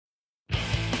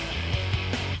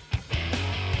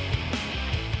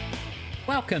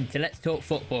Welcome to Let's Talk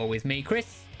Football with me,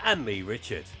 Chris. And me,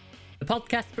 Richard. The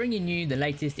podcast bringing you the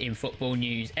latest in football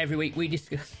news. Every week we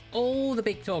discuss all the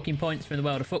big talking points from the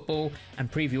world of football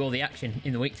and preview all the action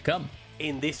in the week to come.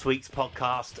 In this week's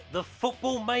podcast, the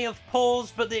football may have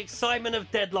paused, but the excitement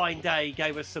of deadline day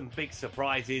gave us some big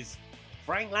surprises.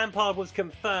 Frank Lampard was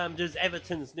confirmed as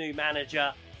Everton's new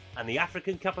manager, and the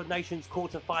African Cup of Nations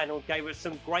quarter-final gave us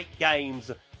some great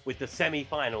games, with the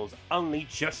semi-finals only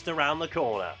just around the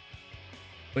corner.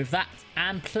 With that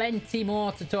and plenty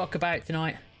more to talk about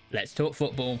tonight, let's talk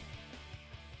football.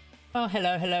 Well,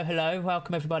 hello.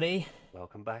 Welcome, everybody.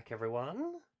 Welcome back,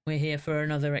 everyone. We're here for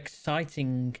another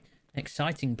exciting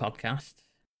podcast.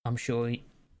 I'm sure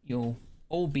you'll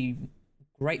all be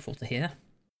grateful to hear.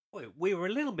 We were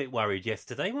a little bit worried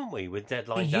yesterday, weren't we, with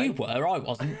deadline day? You were, I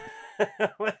wasn't.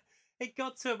 It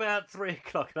got to about 3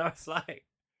 o'clock and I was like,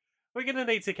 we're going to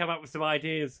need to come up with some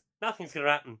ideas. Nothing's going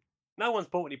to happen. No one's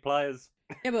bought any players.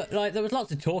 Yeah, but there was lots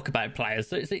to talk about players.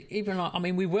 So it's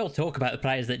even we will talk about the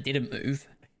players that didn't move.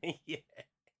 Yeah.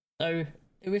 So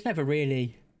it was never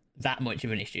really that much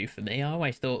of an issue for me. I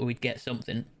always thought we'd get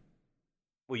something.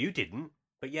 Well, you didn't,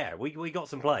 but yeah, we got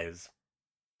some players.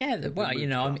 Yeah,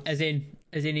 well, as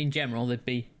in general, there'd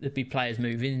be players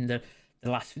moving.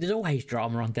 There's always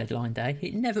drama on deadline day.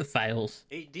 It never fails.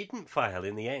 It didn't fail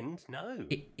in the end, no.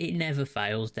 It never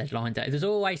fails, deadline day. There's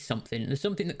always something. There's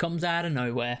something that comes out of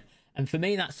nowhere. And for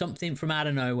me, that something from out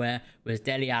of nowhere was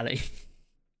Dele Alli.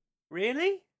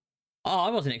 Really? Oh,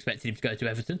 I wasn't expecting him to go to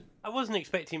Everton. I wasn't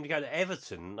expecting him to go to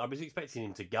Everton. I was expecting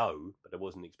him to go, but I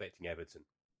wasn't expecting Everton.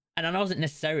 And I wasn't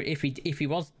necessarily, if he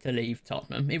was to leave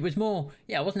Tottenham, it was more,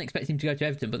 I wasn't expecting him to go to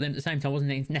Everton, but then at the same time, I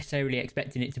wasn't necessarily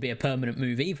expecting it to be a permanent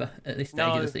move either at this stage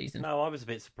of the season. No, I was a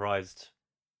bit surprised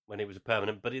when it was a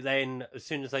permanent, but then as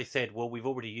soon as they said, well, we've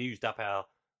already used up our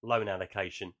loan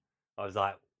allocation, I was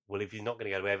like, well, if he's not going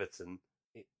to go to Everton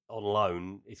on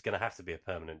loan, it's going to have to be a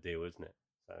permanent deal, isn't it?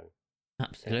 So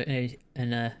absolutely.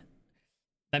 And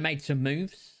they made some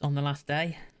moves on the last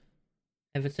day,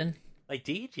 Everton. They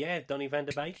did, yeah. Donny van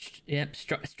der Beek. Yep,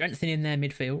 strengthening their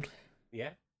midfield. Yeah.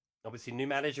 Obviously, new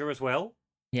manager as well.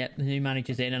 Yep, the new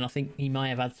manager's in, and I think he may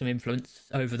have had some influence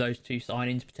over those two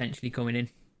signings potentially coming in.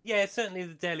 Yeah, certainly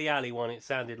the Dele Alli one, it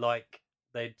sounded like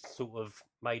they'd sort of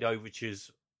made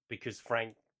overtures because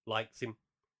Frank likes him.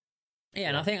 Yeah,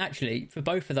 and I think actually, for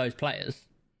both of those players,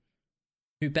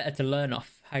 who better to learn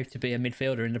off how to be a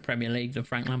midfielder in the Premier League than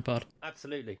Frank Lampard?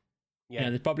 Absolutely. Yeah.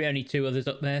 There's probably only 2 others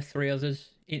up there, 3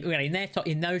 others. In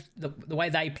the way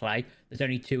they play, there's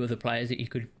only 2 other players that you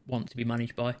could want to be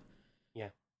managed by. Yeah.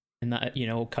 And that,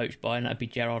 or coached by, and that'd be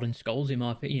Gerrard and Scholes, in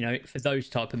my opinion, for those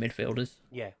type of midfielders.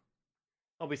 Yeah.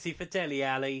 Obviously, for Dele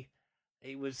Alli,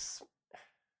 it was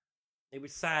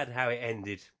sad how it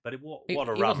ended, but what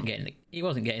a run. He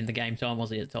wasn't getting the game time,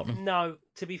 was he, at Tottenham? No,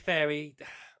 to be fair,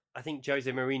 I think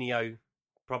Jose Mourinho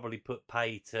probably put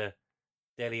pay to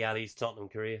Dele Alli's Tottenham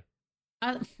career.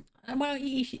 Well,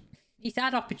 he's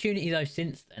had opportunity though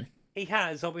since then. He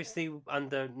has, obviously,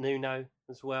 under Nuno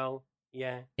as well.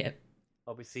 Yeah. Yep.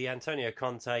 Obviously, Antonio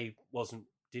Conte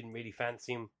didn't really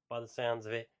fancy him by the sounds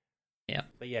of it. Yeah.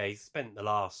 But yeah, he's spent the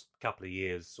last couple of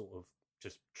years sort of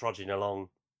just trudging along.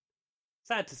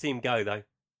 Sad to see him go though.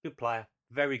 Good player,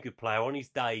 very good player. On his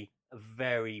day, a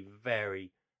very,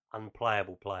 very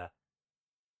unplayable player.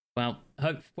 Well,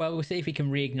 we'll see if he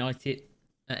can reignite it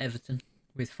at Everton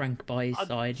with Frank by his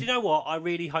side. Do you know what? I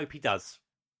really hope he does.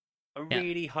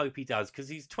 Really hope he does, because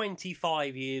he's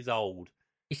 25 years old.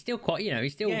 He's still quite,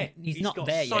 he's not got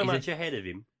there so yet. Much ahead of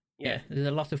him. Yeah, there's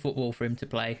a lot of football for him to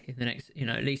play in the next,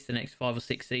 at least the next 5 or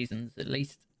 6 seasons, at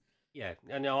least. Yeah,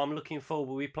 I know. I'm looking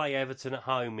forward. We play Everton at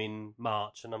home in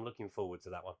March, and I'm looking forward to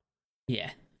that one.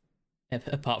 Yeah,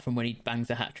 apart from when he bangs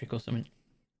a hat-trick or something.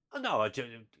 Oh, no,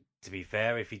 to be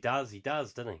fair, if he does,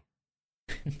 doesn't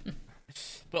he?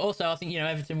 But also, I think,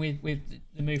 Everton with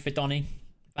the move for Donny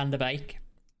van der Beek.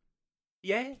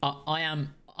 Yeah.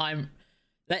 I'm.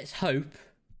 Let's hope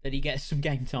that he gets some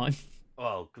game time.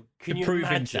 Well, can you prove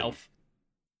himself?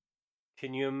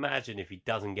 Can you imagine if he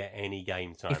doesn't get any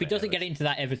game time? If he doesn't get into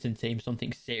that Everton team,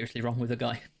 something's seriously wrong with the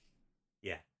guy.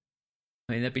 Yeah.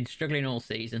 I mean, they've been struggling all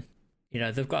season.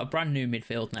 They've got a brand new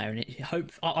midfield now, and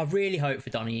I really hope for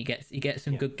Donny he gets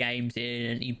some good games in,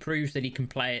 and he proves that he can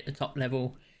play at the top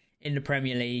level in the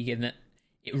Premier League, and that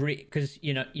because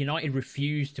United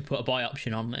refused to put a buy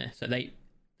option on there, so they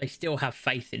still have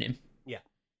faith in him. Yeah.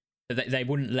 So they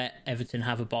wouldn't let Everton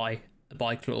have a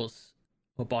buy clause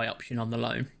or buy option on the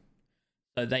loan.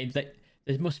 So there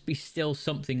must be still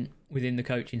something within the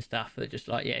coaching staff that just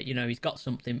he's got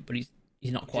something, but he's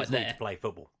not quite just there. Needs to play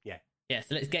football. Yeah. Yeah,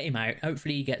 so let's get him out.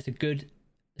 Hopefully he gets a good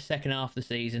second half of the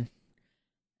season.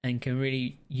 and can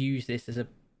really use this as a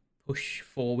push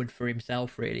forward for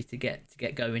himself, really, to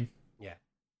get going. Yeah,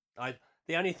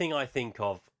 the only thing I think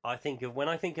of when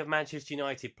I think of Manchester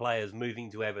United players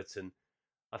moving to Everton,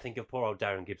 I think of poor old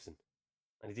Darren Gibson,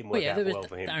 and it didn't work out well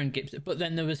for him. Darren Gibson, but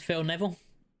then there was Phil Neville,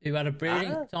 who had a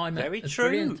brilliant time.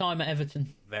 Brilliant time at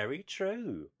Everton. Very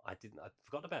true. I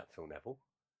forgot about Phil Neville.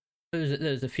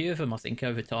 There's a few of them, I think,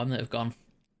 over time that have gone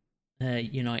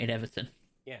United Everton.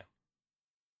 Yeah,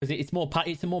 because it's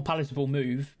a more palatable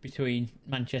move between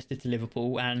Manchester to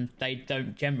Liverpool, and they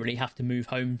don't generally have to move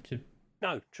home to.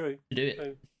 No, true. To do it.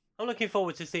 True. I'm looking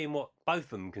forward to seeing what both of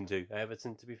them can do at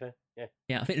Everton, to be fair. Yeah.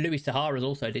 Yeah, I think Louis Sahara's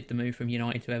also did the move from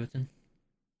United to Everton.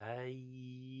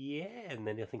 Yeah, and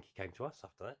then I think he came to us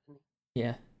after that, didn't he?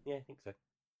 Yeah. Yeah, I think so.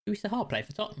 Louis Sahara played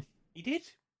for Tottenham. He did?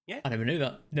 Yeah. I never knew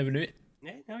that. Never knew it.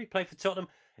 Yeah, no, he played for Tottenham.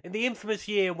 In the infamous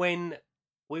year when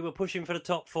we were pushing for the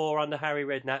top four under Harry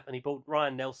Redknapp, and he bought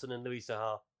Ryan Nelson and Louis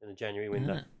Sahara in the January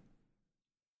window. Ah.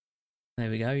 There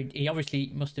we go. He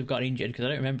obviously must have got injured, because I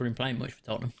don't remember him playing much for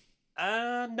Tottenham.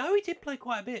 No, he did play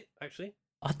quite a bit, actually.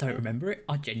 I don't remember it.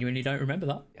 I genuinely don't remember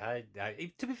that.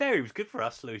 To be fair, he was good for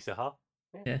us, Louis Sahara.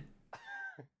 Yeah.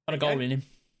 Got a goal in him.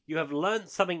 You have learnt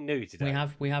something new today.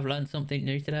 We have learned something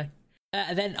new today.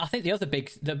 And then I think the other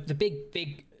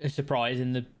big surprise,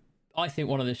 and I think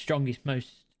one of the strongest, most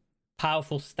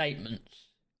powerful statements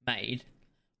made,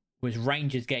 was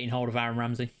Rangers getting hold of Aaron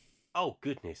Ramsey. Oh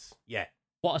goodness, yeah.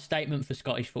 What a statement for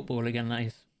Scottish football again, that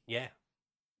is. Yeah.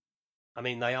 I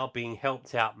mean, they are being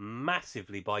helped out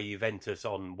massively by Juventus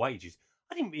on wages.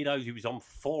 I didn't realise he was on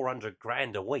 400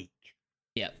 grand a week.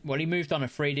 Yeah, well, he moved on a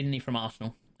free, didn't he, from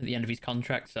Arsenal at the end of his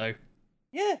contract, so...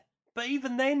 Yeah, but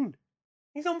even then,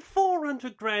 he's on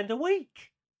 400 grand a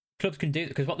week. Clubs can do that,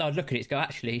 because what they would look at it is go,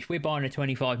 actually, if we're buying a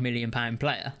 £25 million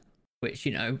player, which,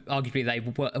 you know, arguably they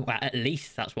were, well, at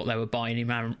least that's what they were buying in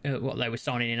what they were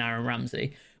signing in Aaron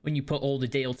Ramsey. When you put all the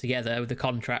deal together with the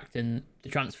contract and the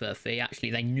transfer fee, actually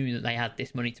they knew that they had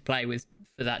this money to play with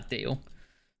for that deal.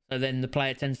 So then the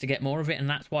player tends to get more of it, and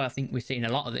that's why I think we're seeing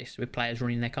a lot of this with players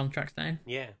running their contracts down.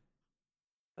 Yeah.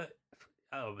 But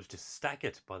I was just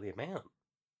staggered by the amount.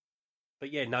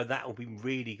 But yeah, no, that will be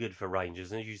really good for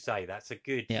Rangers. And as you say, that's a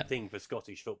good thing for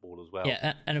Scottish football as well.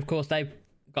 Yeah, and of course they've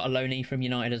got a loanee from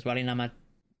United as well in Amad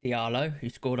Diallo, who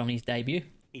scored on his debut.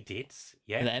 He did,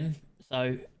 yeah. For them.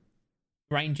 So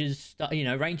Rangers,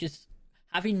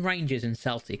 having Rangers and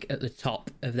Celtic at the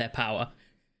top of their power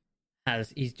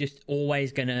is just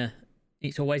always gonna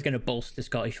bolster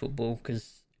Scottish football,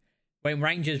 because when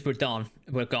Rangers were gone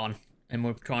and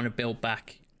were trying to build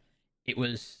back, it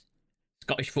was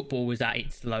Scottish football was at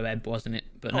its low ebb, wasn't it?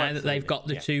 But now that they've got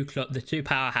the two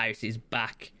powerhouses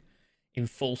back in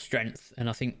full strength, and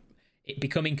I think it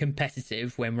becoming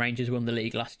competitive when Rangers won the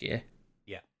league last year.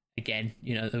 Yeah. Again,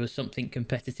 there was something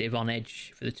competitive on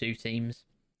edge for the two teams.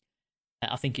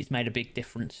 I think it's made a big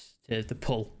difference to the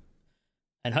pull.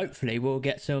 And hopefully we'll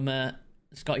get some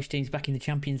Scottish teams back in the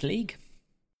Champions League.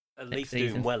 At least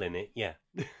doing well in it, yeah.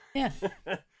 Yeah.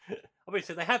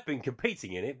 Obviously, they have been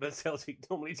competing in it, but Celtic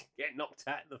normally get knocked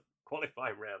out in the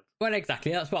qualifying round. Well,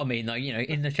 exactly. That's what I mean, though.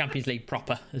 In the Champions League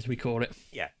proper, as we call it.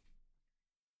 Yeah.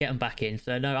 Get them back in.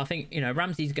 So, no, I think,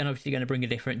 Ramsey's obviously going to bring a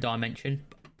different dimension.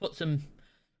 Put some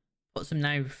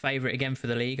now favourite again for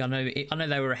the league. I know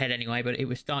they were ahead anyway, but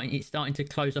it's starting to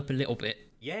close up a little bit.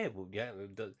 Yeah, well, yeah.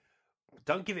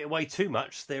 Don't give it away too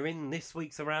much. They're in this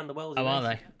week's Around the World. Oh, are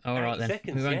they? All right, then.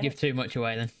 We won't give too much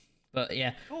away then. But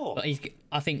yeah, sure. But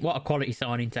I think what a quality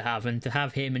signing to have, and to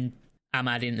have him and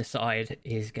Ahmad in the side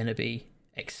is going to be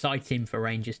exciting for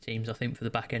Rangers teams. I think for the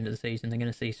back end of the season, they're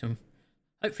going to see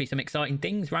hopefully some exciting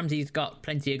things. Ramsey's got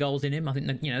plenty of goals in him. I think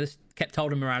this kept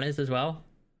hold of Morales as well.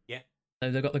 Yeah.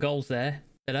 So they've got the goals there.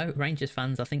 But Rangers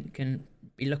fans, I think, can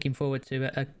be looking forward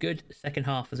to a good second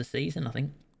half of the season. I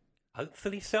think.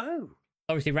 Hopefully so.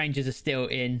 Obviously, Rangers are still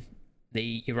in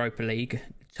the Europa League.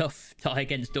 Tough tie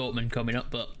against Dortmund coming up,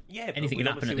 but anything can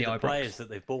happen at the Ibrox. Players that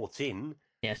they've bought in,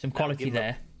 some quality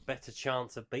there. Better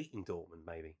chance of beating Dortmund,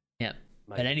 maybe. Yeah,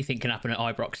 and anything can happen at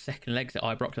Ibrox. Second legs at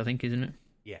Ibrox, I think, isn't it?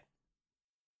 Yeah.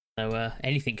 So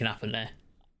anything can happen there.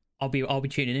 I'll be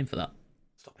tuning in for that.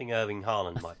 Stopping Erling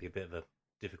Haaland might be a bit of a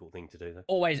difficult thing to do, though.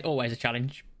 Always a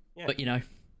challenge. Yeah. But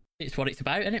it's what it's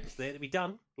about, isn't it? It's there to be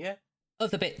done. Yeah.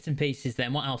 Other bits and pieces.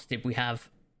 Then, what else did we have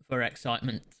for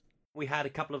excitement? We had a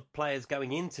couple of players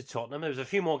going into Tottenham. There was a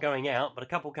few more going out, but a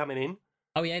couple coming in.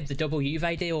 Oh, yeah, the double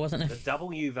Juve deal, wasn't there? The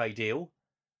double Juve deal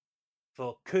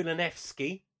for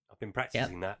Kulinevsky. I've been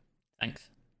practicing that. Thanks.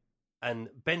 And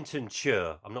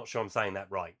Bentancur. I'm not sure I'm saying that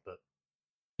right, but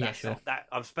sure.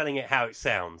 I'm spelling it how it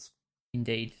sounds.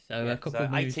 Indeed. So a couple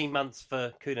of moves. 18 months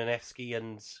for Kulinevsky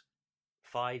and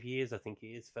 5 years, I think it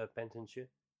is, for Bentonshire.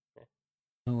 Yeah.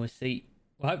 Oh, we'll see.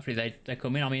 Well, hopefully they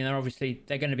come in. I mean,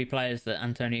 they're going to be players that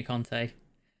Antonio Conte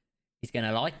is going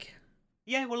to like.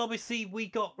 Yeah, well, obviously we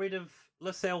got rid of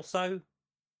Lo Celso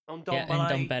on Dombele.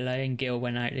 Yeah, and Dombele and Gil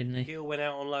went out, didn't he? Gil went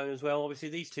out on loan as well. Obviously,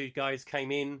 these two guys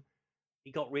came in.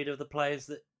 He got rid of the players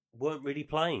that weren't really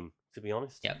playing, to be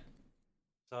honest. Yep.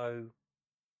 So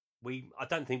I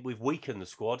don't think we've weakened the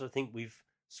squad. I think we've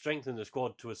strengthened the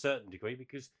squad to a certain degree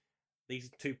because these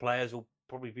two players will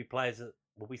probably be players that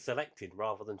will be selected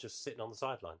rather than just sitting on the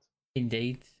sidelines.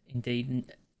 Indeed.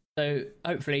 So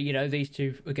hopefully, these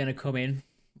two are going to come in.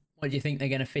 What do you think they're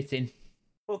going to fit in?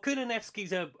 Well,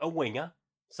 Kulinevski's a winger,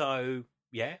 so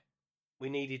yeah, we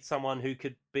needed someone who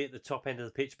could be at the top end of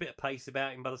the pitch, bit of pace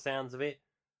about him by the sounds of it.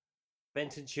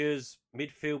 Bentonture's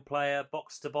midfield player,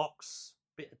 box to box,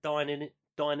 bit of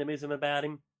dynamism about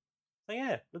him. So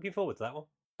yeah, looking forward to that one.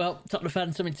 Well, Tottenham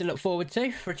fans, something to look forward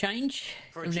to for a change.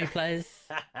 New players,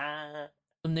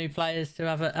 some new players to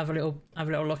have a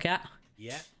little look at.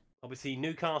 Yeah, obviously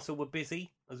Newcastle were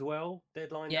busy as well.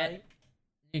 Deadline day.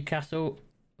 Newcastle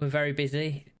were very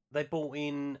busy. They bought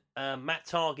in Matt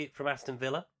Targett from Aston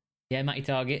Villa. Yeah, Matty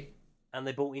Targett. And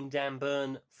they bought in Dan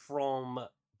Burn from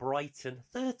Brighton.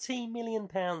 £13 million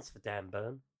for Dan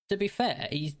Burn. To be fair,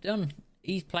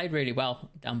 he's played really well,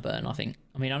 Dan Burn, I think.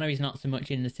 I mean, I know he's not so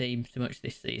much in the team so much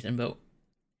this season, but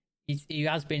he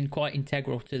has been quite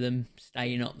integral to them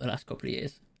staying up the last couple of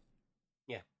years.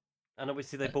 Yeah. And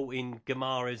obviously they bought in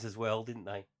Guimaraes as well, didn't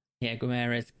they? Yeah,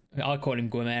 Guimaraes. I call him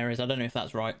Guimaraes. I don't know if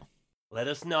that's right. Let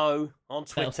us know on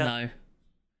Twitter.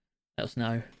 Let us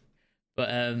know.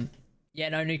 But,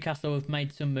 Newcastle have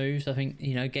made some moves. I think,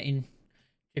 getting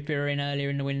Trippier in earlier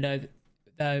in the window.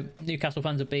 Newcastle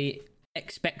fans will be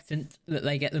expectant that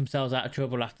they get themselves out of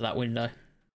trouble after that window.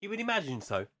 You would imagine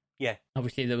so, yeah.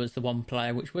 Obviously, there was the one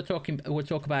player, which we'll talk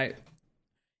about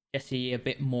Jesse a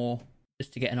bit more,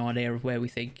 just to get an idea of where we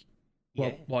think,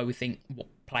 why we think what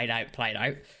played out.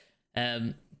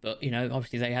 But,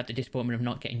 obviously they had the disappointment of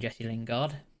not getting Jesse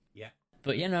Lingard. Yeah.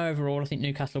 But, overall, I think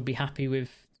Newcastle will be happy with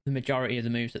the majority of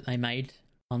the moves that they made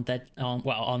on the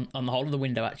whole of the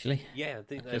window, actually. Yeah, I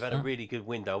think they've had a really good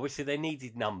window. Obviously, they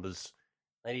needed numbers.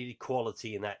 They needed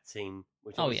quality in that team,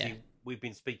 which obviously we've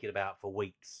been speaking about for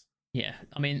weeks. Yeah,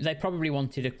 I mean, they probably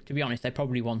wanted, to be honest,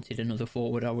 another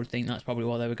forward. I would think that's probably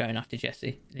why they were going after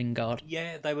Jesse Lingard.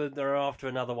 Yeah, they were after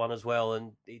another one as well,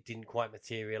 and it didn't quite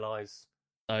materialise.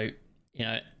 So,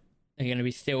 they're going to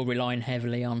be still relying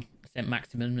heavily on St.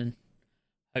 Maximin and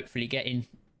hopefully getting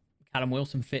Callum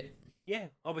Wilson fit. Yeah,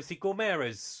 obviously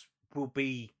Guimaraes will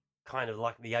be kind of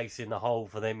like the ace in the hole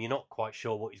for them. You're not quite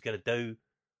sure what he's going to do.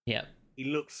 Yeah. He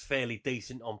looks fairly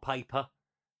decent on paper,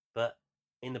 but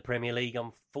in the Premier League,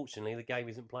 unfortunately, the game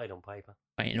isn't played on paper.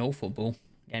 In all football,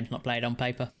 game's not played on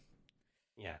paper.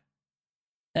 Yeah.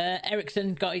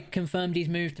 Ericsson confirmed his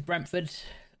move to Brentford.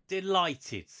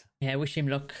 Delighted. Yeah, wish him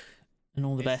luck and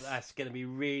all the best. That's going to be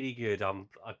really good.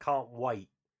 I can't wait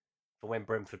for when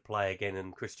Brentford play again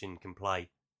and Christian can play.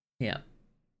 Yeah.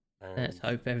 Let's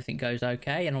hope everything goes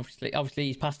okay. And obviously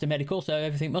he's passed a medical, so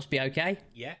everything must be okay.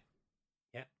 Yeah.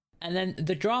 And then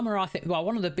the drama, I think,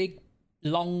 one of the big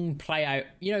long play out,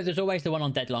 there's always the one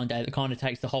on deadline day that kind of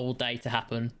takes the whole day to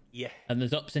happen. Yeah. And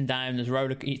there's ups and downs,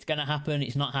 there's it's going to happen,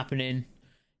 it's not happening.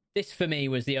 This, for me,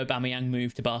 was the Aubameyang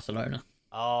move to Barcelona.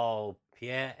 Oh,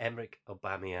 Pierre-Emerick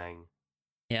Odemwingie.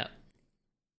 Yeah.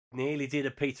 Nearly did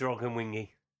a Peter Odemwingie.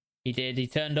 He did. He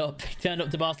turned up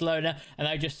to Barcelona, and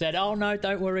they just said, "Oh no,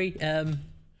 don't worry.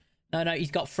 No,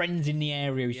 he's got friends in the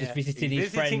area. He's just visiting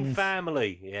his friends, visiting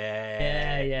family."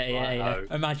 Yeah.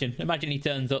 Imagine he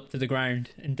turns up to the ground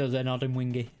and does an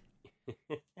Odemwingie.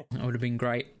 That would have been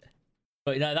great.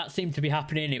 But that seemed to be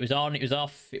happening. It was on, it was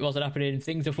off. It wasn't happening.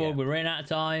 Things are forward. We're running out of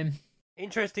time.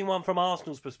 Interesting one from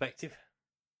Arsenal's perspective.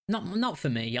 Not for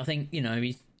me. I think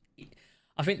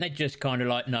I think they just kind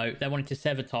of no, they wanted to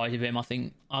sever ties with him. I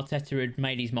think Arteta had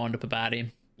made his mind up about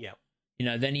him. Yeah.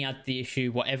 Then he had the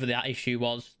issue, whatever that issue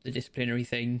was, the disciplinary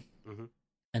thing. Mm-hmm.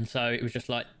 And so it was just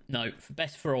no,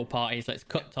 best for all parties, let's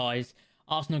cut ties.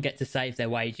 Arsenal get to save their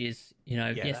wages.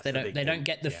 Yes, they don't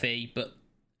get the fee, but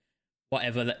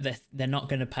whatever, they're not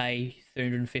going to pay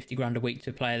 350 grand a week to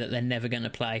a player that they're never going to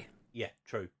play. Yeah,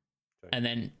 true. And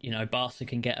then, Barca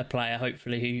can get a player,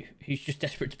 hopefully, who's just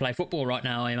desperate to play football right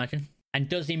now, I imagine. And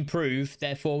does improve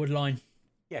their forward line.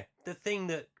 Yeah, the thing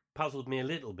that puzzled me a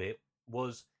little bit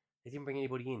was they didn't bring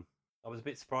anybody in. I was a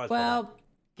bit surprised by that.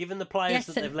 Given the players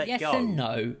that they've let go. Yes and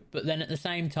no, but then at the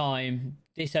same time,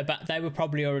 they were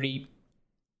probably already...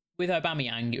 With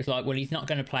Aubameyang, it was well, he's not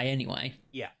going to play anyway.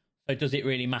 Yeah. So does it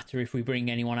really matter if we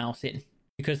bring anyone else in?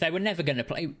 because they were never going to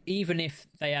play. Even if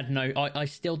they had no, I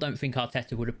still don't think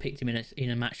Arteta would have picked him in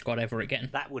a match squad ever again.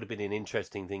 That would have been an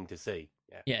interesting thing to see.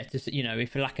 Yeah.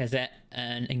 If Lacazette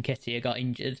and Nketiah got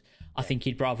injured, I think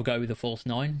he'd rather go with a false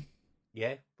nine.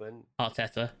 Yeah, but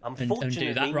Arteta, unfortunately, and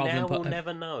do that rather than we'll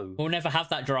never know. We'll never have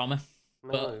that drama.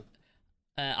 No. But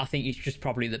I think it's just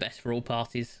probably the best for all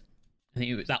parties. I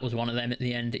think that was one of them at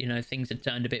the end. Things had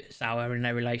turned a bit sour in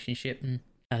their relationship, and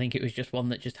I think it was just one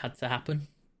that just had to happen.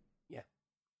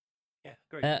 Yeah,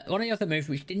 great. One of the other moves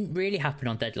which didn't really happen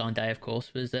on deadline day, of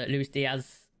course, was Luis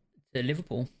Diaz to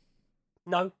Liverpool.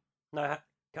 No, a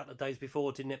couple of days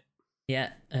before, didn't it? Yeah,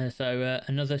 so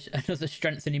another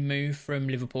strengthening move from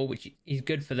Liverpool, which is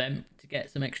good for them to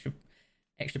get some extra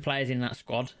players in that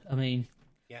squad. I mean,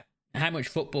 yeah, how much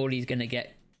football he's going to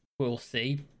get, we'll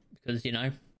see, because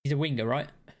he's a winger, right?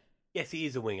 Yes, he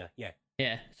is a winger. Yeah.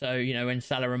 Yeah. So when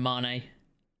Salah and Mane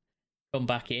come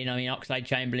back in, I mean,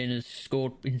 Oxlade-Chamberlain has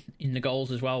scored in the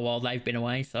goals as well while they've been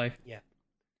away. So yeah,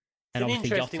 it's an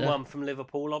interesting one from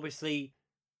Liverpool. Obviously,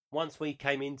 once we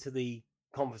came into the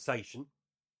conversation,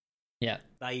 yeah,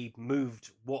 they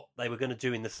moved what they were going to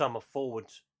do in the summer forward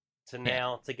to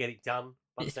now to get it done.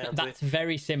 That's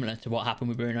very similar to what happened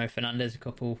with Bruno Fernandes a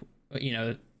couple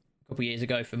years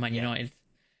ago for Man United,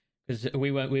 because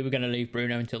we were going to leave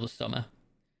Bruno until the summer,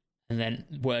 and then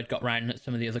word got round that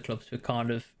some of the other clubs were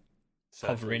kind of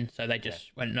hovering, so they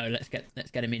just went, no, let's get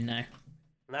him in now.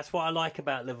 And that's what I like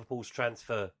about Liverpool's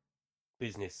transfer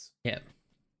business. Yeah,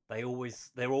 they're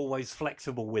always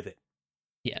flexible with it.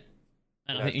 Yeah,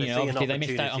 and I think obviously they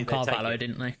missed out on Carvalho,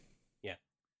 didn't they? Yeah,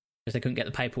 because they couldn't get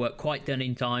the paperwork quite done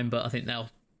in time. But I think that'll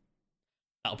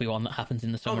be one that happens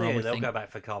in the summer. They'll go back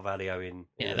for Carvalho in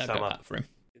the they'll summer. Go back for him.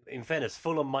 In fairness,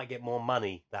 Fulham might get more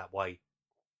money that way,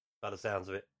 by the sounds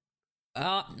of it.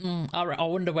 I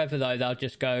wonder whether though they'll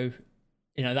just go,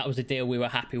 that was a deal we were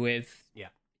happy with. Yeah.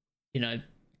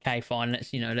 Okay, fine.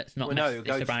 Let's not mess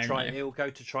this around. It'll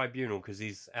go to tribunal because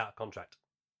he's out of contract.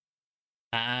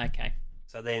 Okay.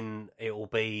 So then it will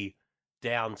be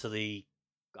down to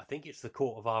I think it's the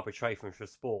Court of Arbitration for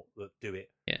Sport that do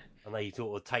it. Yeah. And they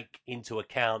sort of take into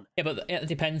account. Yeah, but it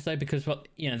depends though, because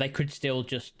they could still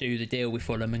just do the deal with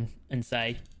Fulham and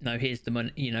say, no, here's the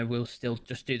money. We'll still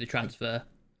just do the transfer.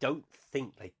 Don't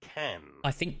think they can.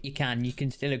 I think you can. You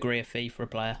can still agree a fee for a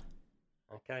player.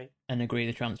 Okay. And agree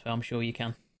the transfer. I'm sure you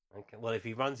can. Okay. Well, if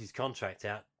he runs his contract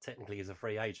out, technically he's a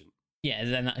free agent. Yeah,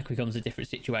 then that becomes a different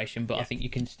situation. But I think you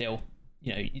can still,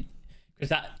 because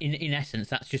that, in essence,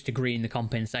 that's just agreeing the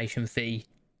compensation fee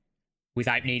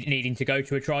without needing to go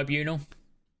to a tribunal.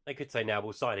 They could say, now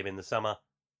we'll sign him in the summer.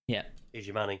 Yeah. Here's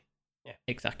your money. Yeah.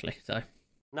 Exactly. So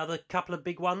another couple of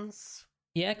big ones.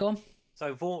 Yeah, go on.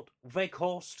 So Wout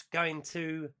Weghorst going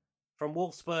from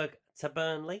Wolfsburg to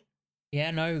Burnley.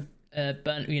 Yeah, no.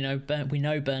 We know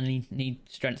Burnley need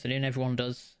strengthening. Everyone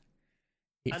does.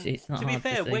 It's not. To be hard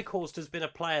fair, to see. Weghorst has been a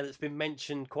player that's been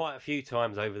mentioned quite a few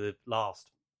times over the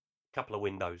last couple of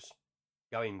windows,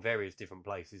 going various different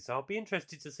places. So I'll be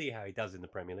interested to see how he does in the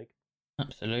Premier League.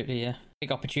 Absolutely, yeah.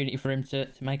 Big opportunity for him to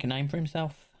make a name for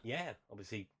himself. Yeah,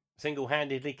 obviously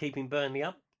single-handedly keeping Burnley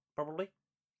up, probably.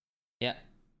 Yeah.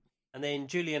 And then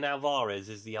Julian Alvarez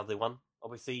is the other one.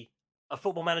 Obviously, a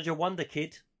Football Manager wonder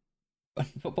kid.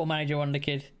 Football Manager wonder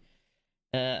kid.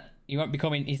 He won't be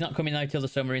coming. He's not coming though till the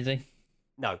summer, is he?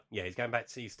 No. Yeah,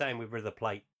 he's staying with River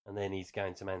Plate, and then he's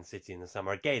going to Man City in the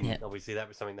summer again. Yeah. Obviously, that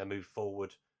was something that moved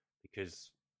forward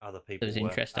because other people. There's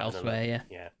interest elsewhere. Yeah.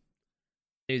 Yeah.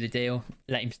 Do the deal.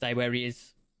 Let him stay where he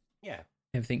is. Yeah.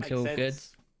 Everything's Makes all sense. good.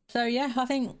 So yeah, I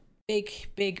think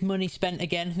big money spent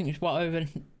again. I think it's over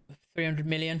 300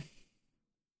 million.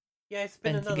 Yeah, it's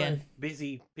been another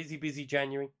busy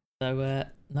January. So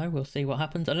no, we'll see what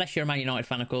happens. Unless you're a Man United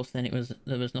fan, of course, then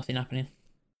there was nothing happening.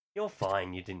 You're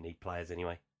fine. You didn't need players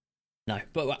anyway. No,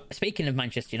 but speaking of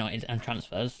Manchester United and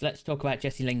transfers, let's talk about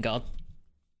Jesse Lingard,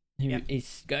 who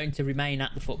is going to remain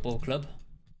at the football club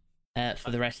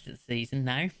for the rest of the season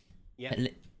now. Yeah.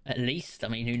 At least, I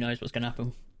mean, who knows what's going to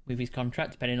happen with his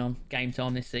contract, depending on game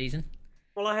time this season.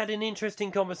 Well, I had an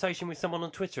interesting conversation with someone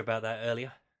on Twitter about that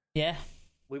earlier. Yeah.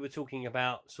 We were talking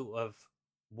about sort of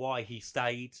why he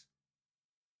stayed,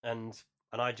 and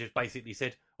I just basically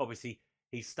said, obviously,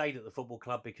 he stayed at the football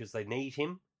club because they need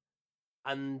him,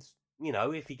 and,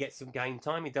 if he gets some game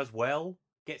time, he does well,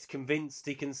 gets convinced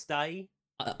he can stay.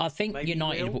 I think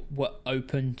United were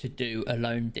open to do a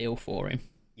loan deal for him.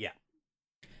 Yeah.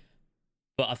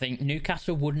 But I think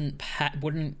Newcastle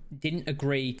didn't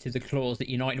agree to the clause that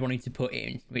United wanted to put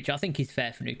in, which I think is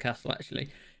fair for Newcastle, actually.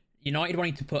 United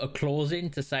wanted to put a clause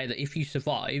in to say that if you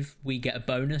survive, we get a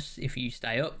bonus if you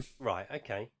stay up. Right,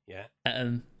 okay, yeah.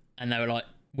 And they were like,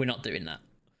 we're not doing that.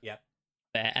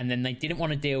 there, and then they didn't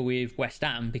want to deal with West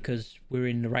Ham because we're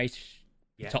in the race,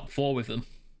 top 4 with them.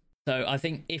 So I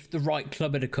think if the right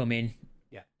club had come in,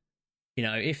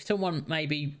 if someone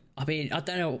maybe, I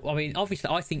don't know. Obviously,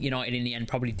 I think United in the end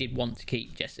probably did want to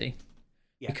keep Jesse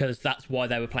because that's why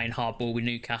they were playing hardball with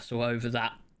Newcastle over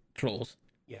that clause.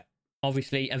 Yeah.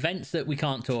 Obviously, events that we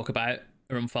can't talk about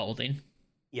are unfolding.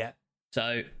 Yeah.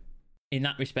 So, in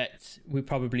that respect, we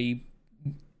probably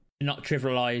not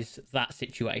trivialise that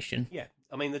situation. Yeah.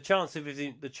 The chance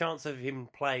of him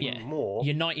playing more.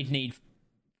 United need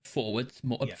forwards,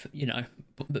 more,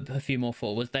 a few more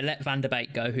forwards. They let Van der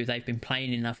Beek go, who they've been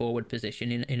playing in a forward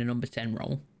position in a number 10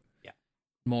 role. Yeah.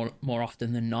 More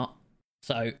often than not.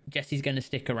 So Jesse's going to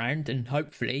stick around, and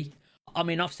hopefully,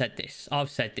 I've said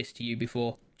this to you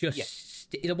before.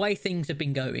 The way things have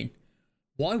been going,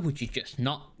 why would you just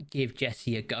not give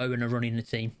Jesse a go and a run in the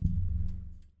team?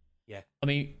 Yeah.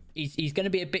 He's going to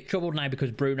be a bit troubled now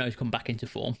because Bruno's come back into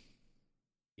form.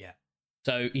 Yeah.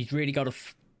 So he's really got to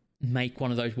make one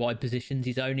of those wide positions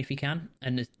his own if he can,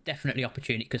 and there's definitely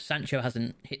opportunity because Sancho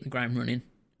hasn't hit the ground running.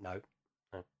 No.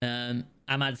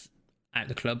 Ahmad's out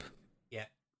the club. Yeah.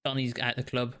 Donny's out the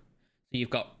club. So you've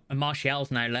got Martial's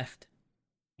now left.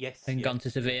 Yes. And gone to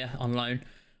Sevilla on loan.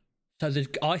 So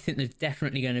I think there's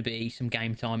definitely going to be some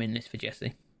game time in this for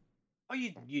Jesse. Oh,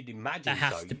 you'd imagine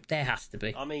there has to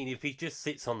be. If he just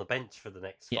sits on the bench for the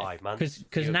next 5 months,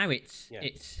 because now it's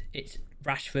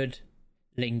Rashford,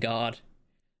 Lingard,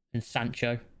 and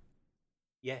Sancho.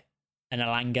 Yeah. And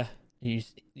Alanga,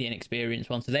 who's the inexperienced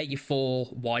one. So they're your 4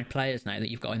 wide players now that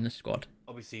you've got in the squad.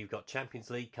 Obviously, you've got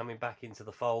Champions League coming back into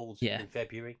the fold in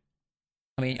February.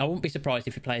 I wouldn't be surprised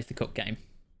if he plays the cup game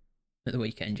at the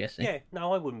weekend, Jesse. Yeah,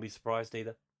 no, I wouldn't be surprised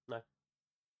either. No.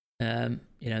 And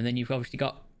then you've obviously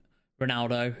got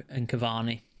Ronaldo and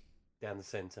Cavani. Down the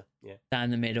centre, yeah. Down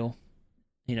the middle.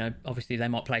 Obviously they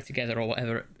might play together or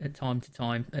whatever at time to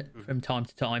time, from time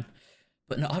to time.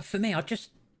 But no, for me, I'd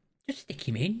just stick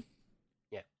him in.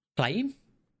 Yeah. Play him.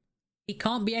 He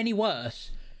can't be any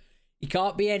worse. He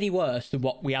can't be any worse than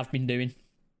what we have been doing.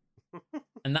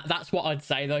 And that's what I'd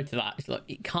say, though, to that. It's like,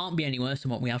 it can't be any worse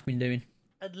than what we have been doing.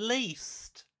 At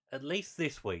least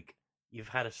this week, you've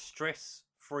had a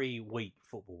stress-free week,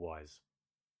 football-wise.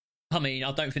 I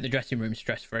don't think the dressing room's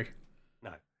stress-free.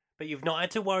 No. But you've not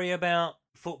had to worry about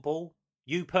football.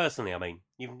 You personally,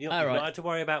 You've not had to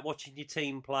worry about watching your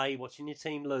team play, watching your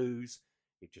team lose.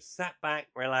 You've just sat back,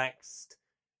 relaxed.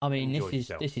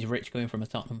 This is Rich going from a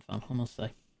Tottenham fan, I must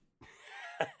say.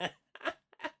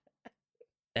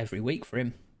 Every week for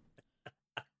him.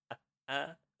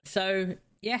 So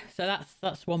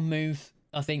that's one move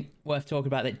I think worth talking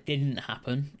about that didn't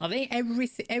happen. I think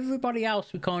everybody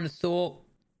else we kind of thought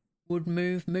would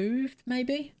moved,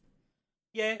 maybe.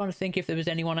 Yeah. I'm trying to think if there was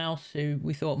anyone else who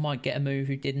we thought might get a move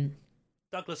who didn't.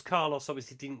 Douglas Carlos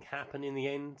obviously didn't happen in the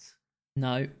end.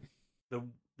 No.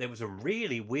 There was a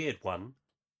really weird one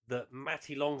that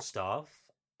Matty Longstaff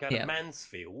got to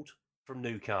Mansfield from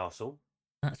Newcastle.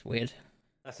 That's weird.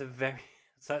 So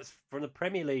that's from the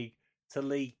Premier League to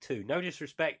League Two. No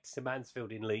disrespect to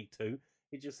Mansfield in League Two.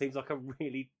 It just seems like a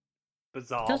really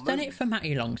bizarre move. Done it for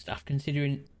Matty Longstaff,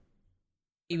 considering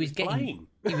he was playing.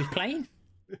 He was playing.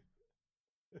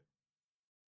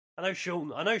 I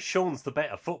know Sean's the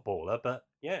better footballer, but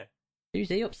yeah. Who's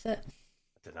he upset?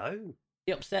 I don't know.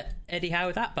 He upset Eddie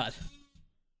Howe that bad?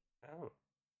 Oh.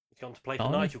 He's gone to play for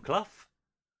Nigel Clough.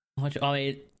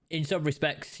 In some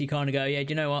respects, you kind of go, yeah, do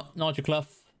you know what? Nigel Clough,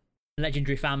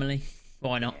 legendary family.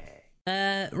 Why not?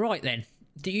 Yeah. Right then.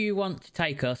 Do you want to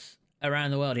take us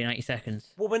around the world in 80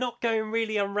 seconds? Well, we're not going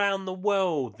really around the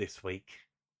world this week.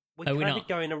 We're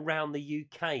going around the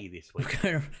UK this week.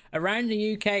 We're going around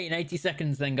the UK in 80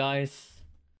 seconds then, guys.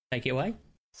 Take it away.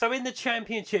 So in the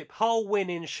Championship, Hull win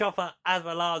in Shofa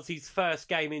Azalazi's first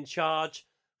game in charge.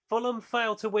 Fulham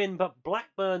failed to win, but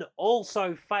Blackburn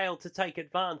also failed to take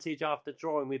advantage after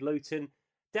drawing with Luton.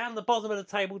 Down the bottom of the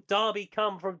table, Derby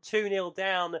come from 2-0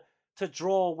 down to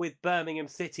draw with Birmingham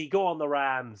City. Go on the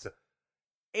Rams.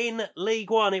 In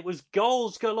League One, it was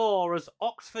goals galore as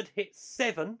Oxford hit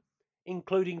 7,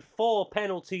 including 4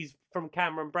 penalties from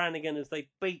Cameron Brannigan as they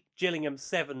beat Gillingham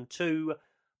 7-2.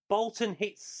 Bolton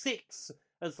hit 6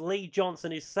 as Lee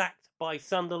Johnson is sacked by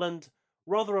Sunderland.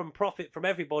 Rotherham profit from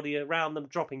everybody around them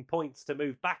dropping points to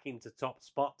move back into top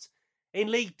spot. In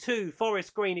League 2,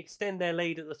 Forest Green extend their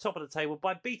lead at the top of the table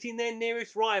by beating their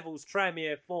nearest rivals,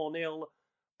 Tranmere 4-0.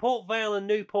 Port Vale and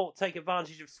Newport take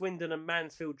advantage of Swindon and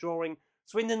Mansfield drawing.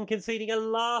 Swindon conceding a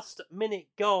last-minute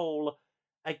goal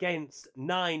against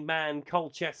 9-man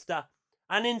Colchester.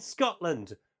 And in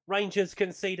Scotland, Rangers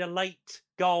concede a late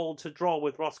goal to draw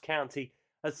with Ross County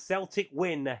a Celtic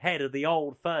win ahead of the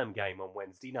Old Firm game on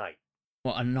Wednesday night.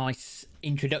 What a nice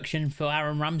introduction for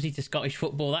Aaron Ramsey to Scottish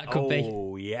football that could be.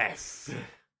 Oh, yes.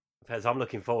 Because I'm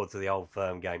looking forward to the Old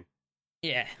Firm game.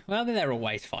 Yeah, well, they're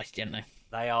always feisty, aren't they?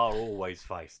 They are always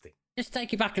feisty. Just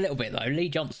take it back a little bit, though. Lee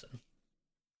Johnson.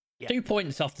 Yeah. 2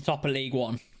 points off the top of League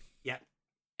One. Yeah.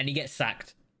 And he gets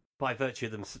sacked. By virtue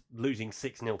of them losing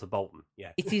 6-0 to Bolton.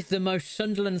 Yeah. It is the most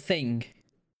Sunderland thing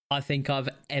I think I've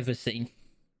ever seen.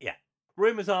 Yeah.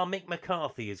 Rumours are Mick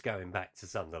McCarthy is going back to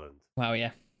Sunderland. Wow,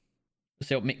 yeah. We'll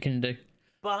see what Mick can do.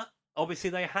 But obviously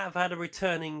they have had a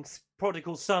returning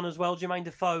prodigal son as well. Jermaine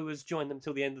Defoe has joined them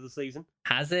till the end of the season.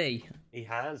 Has he? He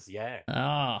has, yeah.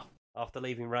 Ah. After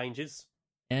leaving Rangers.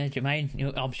 Yeah,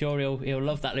 Jermaine, I'm sure he'll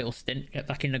love that little stint. Get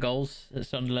back in the goals at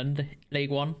Sunderland,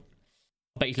 League One.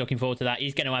 I bet he's looking forward to that.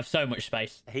 He's going to have so much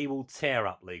space. He will tear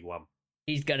up League One.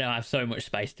 He's going to have so much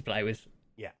space to play with.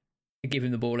 Yeah. Give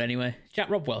him the ball anyway. Jack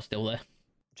Rodwell's still there.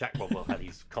 Jack Rodwell had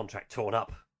his contract torn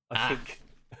up, I think.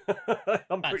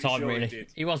 I'm That's pretty odd, sure really. he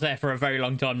did. He was there for a very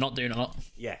long time, not doing a lot.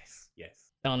 Yes,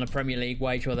 yes. On the Premier League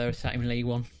wage while they were sat in League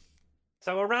One.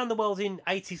 So Around the World in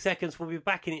 80 Seconds will be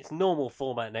back in its normal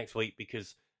format next week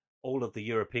because all of the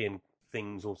European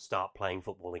things will start playing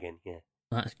football again, yeah.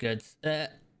 That's good.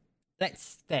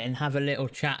 Let's then have a little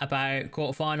chat about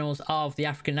quarterfinals of the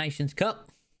African Nations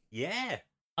Cup. Yeah.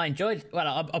 I enjoyed,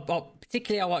 well,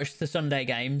 particularly I watched the Sunday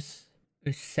games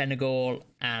with Senegal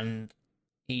and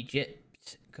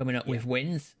Egypt coming up with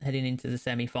wins heading into the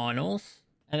semi-finals.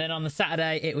 And then on the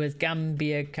Saturday, it was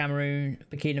Gambia, Cameroon,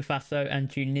 Burkina Faso and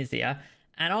Tunisia.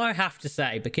 And I have to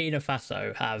say, Burkina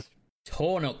Faso have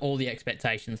torn up all the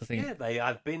expectations, I think. Yeah, they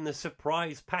have been the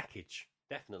surprise package,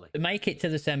 definitely. To make it to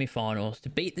the semi-finals, to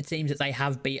beat the teams that they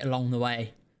have beat along the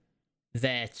way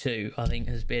there too, I think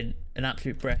has been an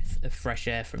absolute breath of fresh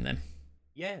air from them.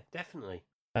 Yeah, definitely.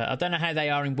 I don't know how they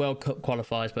are in World Cup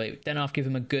qualifiers, but then I've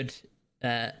given them a good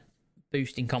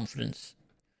boost in confidence.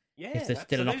 Yeah, if there's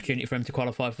still an opportunity for them to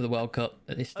qualify for the World Cup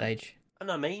at this stage.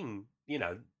 And I mean,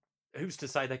 who's to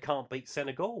say they can't beat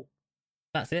Senegal?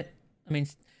 That's it. I mean,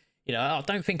 I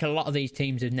don't think a lot of these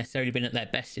teams have necessarily been at their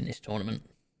best in this tournament.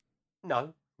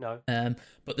 No.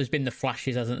 But there's been the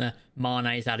flashes, hasn't there?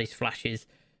 Mane's had his flashes.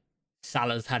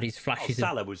 Salah's had his flashes.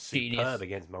 Salah was superb genius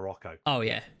against Morocco. Oh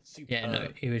yeah, superb. Yeah. No,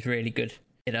 he was really good.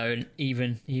 And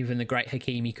even the great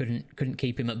Hakimi couldn't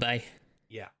keep him at bay.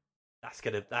 Yeah, that's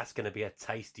gonna be a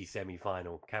tasty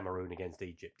semi-final. Cameroon against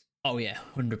Egypt. Oh yeah,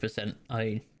 100%. I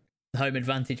mean, the home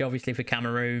advantage obviously for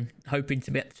Cameroon, hoping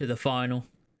to get to the final.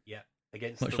 Yeah,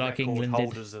 against much the like record England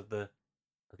holders of the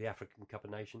African Cup of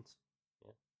Nations.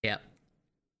 Yeah.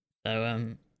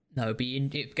 So no,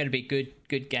 it's going to be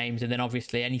good games, and then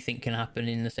obviously anything can happen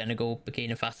in the Senegal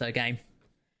Burkina Faso game.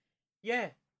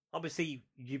 Yeah, obviously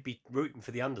you'd be rooting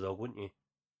for the underdog, wouldn't you?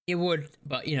 You would,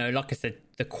 but like I said,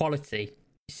 the quality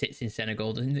sits in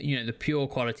Senegal. The pure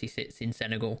quality sits in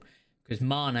Senegal because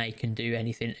Mane can do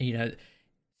anything.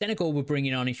 Senegal were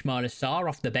bringing on Ismail Assar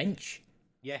off the bench.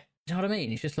 Yeah, you know what I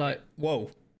mean? It's just like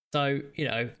whoa. So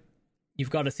you've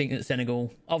got to think that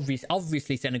Senegal,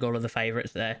 obviously Senegal are the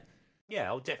favourites there.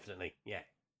 Yeah, definitely. Yeah,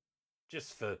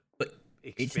 just for but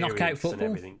experience it's knockout football. And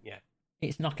everything. Yeah,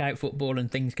 it's knockout football, and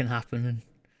things can happen.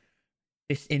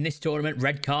 And in this tournament,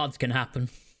 red cards can happen.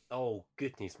 Oh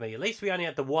goodness me! At least we only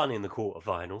had the one in the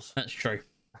quarterfinals. That's true.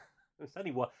 It's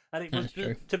only one, and it was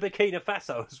true. to Burkina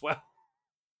Faso as well.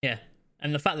 Yeah,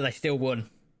 and the fact that they still won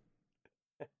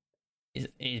is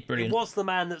brilliant. It was the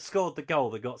man that scored the goal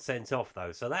that got sent off,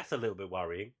 though, so that's a little bit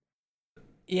worrying.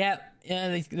 Yeah,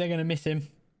 they're going to miss him.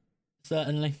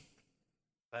 Certainly.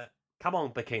 But come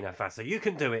on, Burkina Faso, you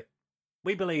can do it.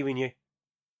 We believe in you.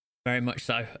 Very much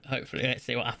so. Hopefully, let's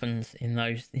see what happens in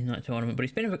that tournament. But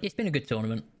it's been a good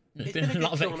tournament. There's been a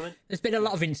lot of there's been a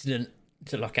lot of incident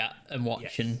to look at and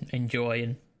watch and enjoy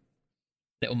and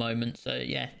little moments. So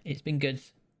yeah, it's been good.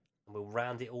 And we'll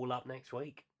round it all up next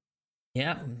week.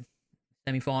 Yeah,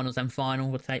 semi-finals and final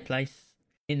will take place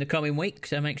in the coming week.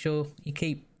 So make sure you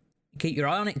keep your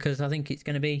eye on it because I think it's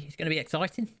going to be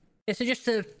exciting. Yeah, so just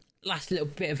a last little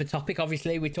bit of a topic.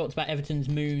 Obviously, we talked about Everton's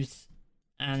moves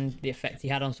and the effect he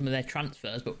had on some of their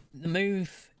transfers, but the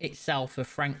move itself of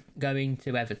Frank going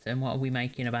to Everton, what are we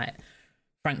making about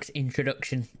Frank's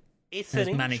introduction? It's as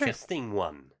an manager? Interesting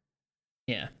one.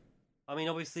 Yeah. I mean,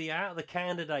 obviously, out of the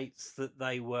candidates that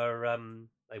they were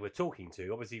talking to,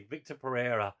 obviously Victor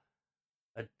Pereira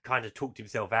had kind of talked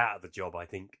himself out of the job, I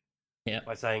think. Yeah.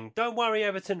 By saying, "Don't worry,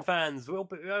 Everton fans, we'll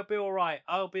be all right.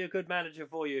 I'll be a good manager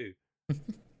for you."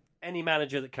 Any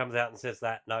manager that comes out and says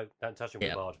that, no, don't touch him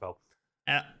with a barge pole.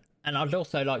 And I'd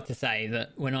also like to say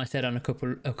that when I said on a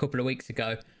couple of weeks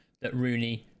ago that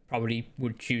Rooney probably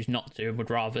would choose not to and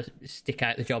would rather stick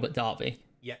out the job at Derby.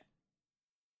 Yeah.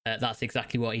 That's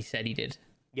exactly what he said he did.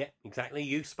 Yeah, exactly.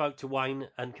 You spoke to Wayne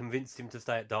and convinced him to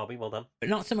stay at Derby. Well done. But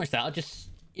not so much that. I just,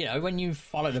 when you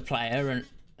follow the player and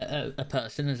a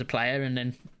person as a player, and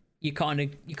then you kind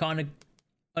of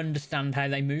understand how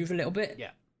they move a little bit.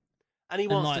 Yeah. And he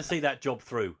wants to see that job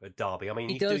through at Derby. I mean,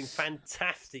 he's doing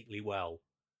fantastically well.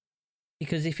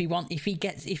 Because if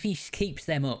he keeps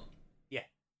them up, yeah,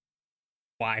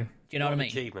 wow, do you know what I mean?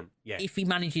 Achievement, yeah. If he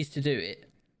manages to do it,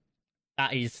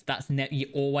 you're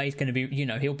always going to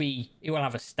be, he will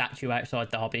have a statue outside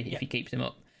Derby if he keeps him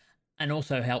up, and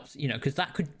also helps, because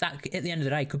that at the end of the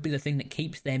day could be the thing that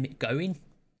keeps them going,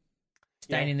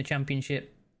 staying in the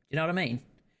Championship. Do you know what I mean?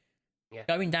 Yeah.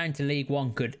 Going down to League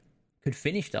One could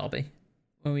finish Derby.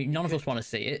 None of us want to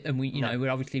see it, and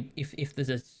we're obviously if there's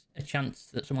a chance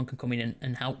that someone can come in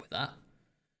and help with that.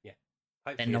 Yeah.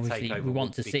 Hopefully then obviously we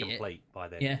want to see it. By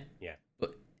then. Yeah. Yeah.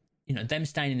 But them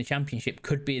staying in the Championship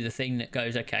could be the thing that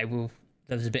goes, okay, well,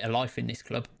 there's a bit of life in this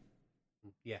club.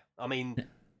 Yeah. I mean,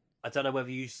 I don't know whether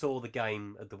you saw the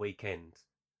game at the weekend.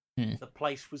 The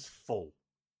place was full.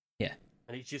 Yeah.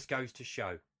 And it just goes to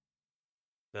show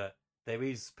that there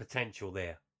is potential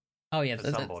there. Oh yeah,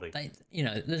 somebody.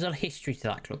 There's a history to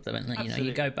that club, though, isn't there?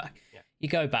 You go back, you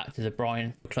go back to the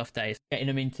Brian Clough days, getting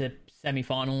them into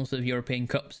semi-finals of European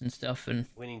Cups and stuff, and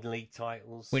winning league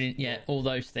titles, all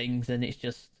those things, and it's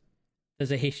just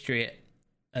there's a history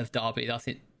of Derby. I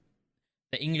think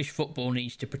the English football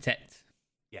needs to protect.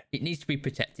 Yeah, it needs to be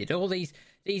protected. All these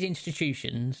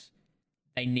institutions,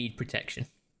 they need protection.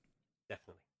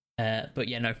 Definitely.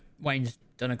 But Wayne's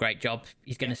done a great job.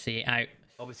 He's going to see it out.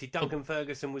 Obviously, Duncan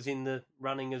Ferguson was in the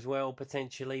running as well,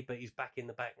 potentially, but he's back in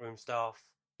the backroom staff.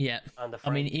 Yeah.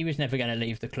 I mean, he was never going to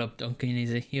leave the club, Duncan,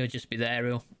 is he? He'll just be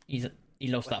there. He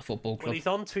loves that football club. Well, he's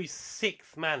on to his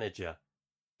 6th manager.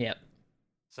 Yep.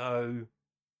 So...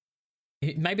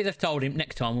 maybe they've told him,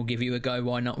 next time we'll give you a go,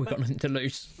 why not? We've got nothing to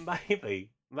lose.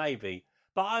 Maybe.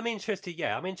 But I'm interested,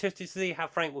 I'm interested to see how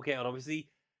Frank will get on. Obviously,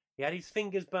 he had his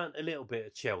fingers burnt a little bit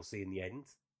at Chelsea in the end.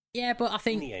 Yeah, but I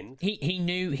think he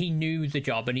knew the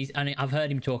job, and I've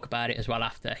heard him talk about it as well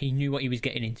after. He knew what he was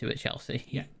getting into at Chelsea.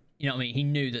 You know what I mean? He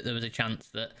knew that there was a chance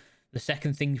that the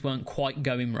second things weren't quite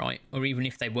going right, or even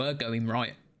if they were going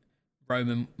right,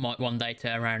 Roman might one day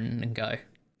turn around and go,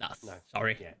 I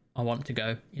want to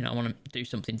go. I want to do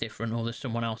something different, or there's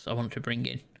someone else I want to bring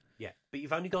in. Yeah, but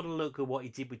you've only got to look at what he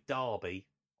did with Derby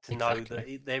to know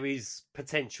that there is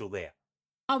potential there.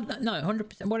 Oh, no,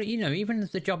 100%. Well, even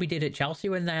the job he did at Chelsea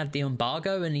when they had the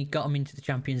embargo and he got them into the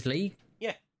Champions League.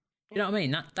 Yeah. You know what I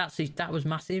mean? That was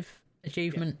massive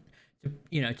achievement.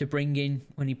 To bring in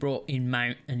when he brought in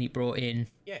Mount and he brought in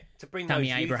to bring Tammy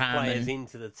those Abraham players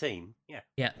into the team.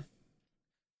 Yeah.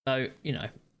 So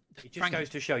it just goes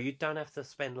to show you don't have to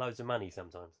spend loads of money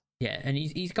sometimes. Yeah, and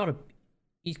he's going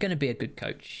to be a good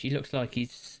coach. He looks like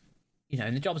he's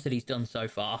in the jobs that he's done so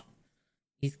far.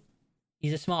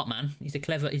 He's a smart man. He's a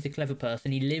clever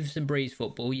person. He lives and breathes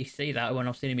football. You see that when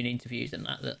I've seen him in interviews and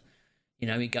that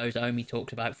he goes home, he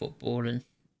talks about football, and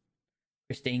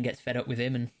Christine gets fed up with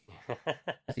him, and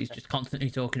he's just constantly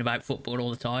talking about football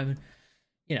all the time.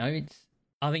 I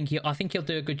think he'll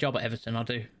do a good job at Everton. I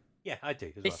do. Yeah, I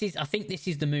do. I think this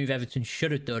is the move Everton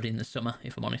should have done in the summer,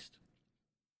 if I'm honest.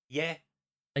 Yeah.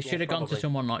 They should have gone to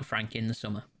someone like Frank in the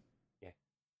summer.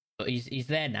 But he's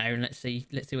there now, and let's see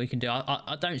what he can do.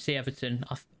 I don't see Everton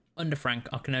under Frank.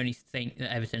 I can only think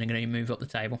that Everton are going to move up the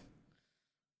table.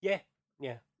 Yeah,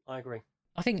 I agree.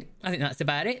 I think that's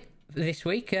about it for this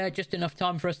week. Just enough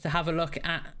time for us to have a look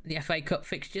at the FA Cup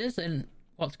fixtures and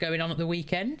what's going on at the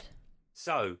weekend.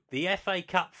 So the FA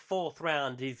Cup 4th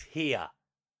round is here.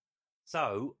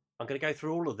 So I'm going to go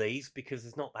through all of these because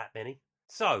there's not that many.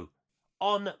 So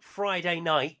on Friday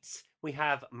night we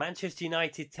have Manchester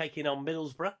United taking on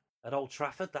Middlesbrough at Old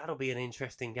Trafford. That'll be an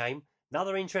interesting game.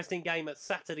 Another interesting game at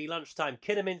Saturday lunchtime.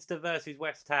 Kidderminster versus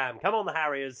West Ham. Come on, the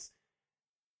Harriers.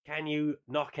 Can you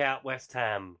knock out West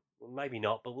Ham? Well, maybe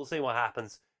not, but we'll see what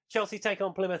happens. Chelsea take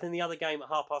on Plymouth in the other game at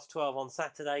 12:30 on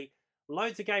Saturday.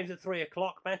 Loads of games at 3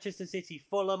 o'clock. Manchester City,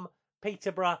 Fulham,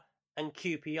 Peterborough and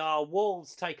QPR.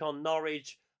 Wolves take on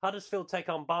Norwich. Huddersfield take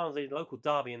on Barnsley, local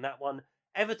derby in that one.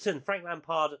 Everton, Frank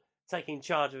Lampard taking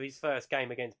charge of his first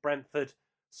game against Brentford.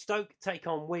 Stoke take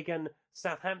on Wigan.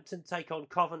 Southampton take on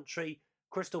Coventry.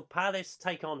 Crystal Palace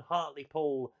take on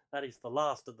Hartlepool. That is the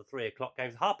last of the 3 o'clock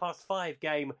games. 5:30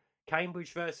 game.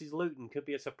 Cambridge versus Luton could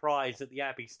be a surprise at the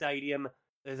Abbey Stadium.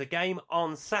 There's a game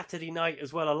on Saturday night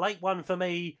as well. A late one for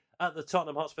me at the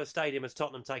Tottenham Hotspur Stadium as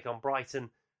Tottenham take on Brighton.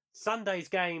 Sunday's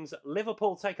games.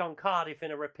 Liverpool take on Cardiff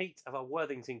in a repeat of a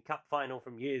Worthington Cup final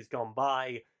from years gone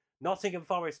by. Nottingham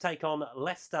Forest take on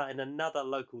Leicester in another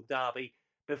local derby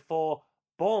before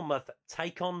Bournemouth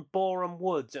take on Boreham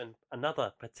Wood, and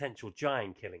another potential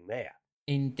giant killing there.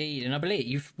 Indeed, and I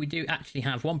believe we do actually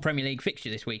have one Premier League fixture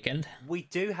this weekend. We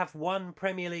do have one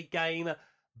Premier League game.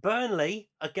 Burnley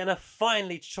are going to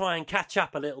finally try and catch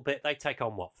up a little bit. They take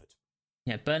on Watford.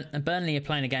 Yeah, Burnley are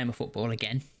playing a game of football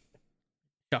again.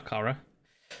 Shock horror.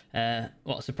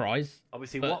 What a surprise.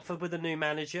 Obviously, Watford with a new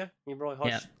manager, Roy Hodge.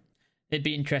 Yeah, it'd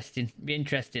be interesting.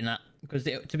 That, because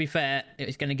to be fair,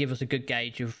 it's going to give us a good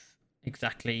gauge of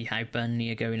exactly how Burnley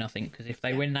are going, I think, because if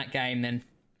they win that game, then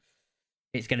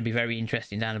it's going to be very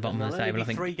interesting down the bottom of the table. I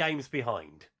think 3 games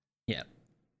behind. Yeah.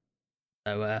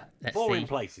 So let's Boring see.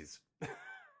 Places.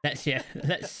 Let's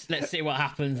see what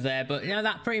happens there. But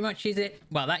that pretty much is it.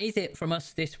 Well, that is it from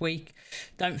us this week.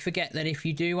 Don't forget that if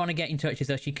you do want to get in touch with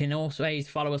us, you can always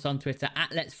follow us on Twitter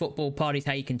at Let's Football Pod is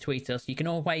how you can tweet us. You can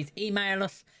always email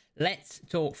us, Let's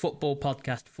Talk Football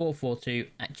Podcast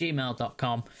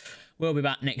 442@gmail.com. We'll be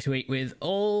back next week with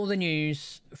all the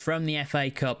news from the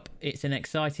FA Cup. It's an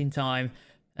exciting time.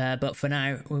 But for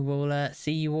now, we will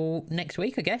see you all next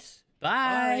week, I guess.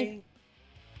 Bye.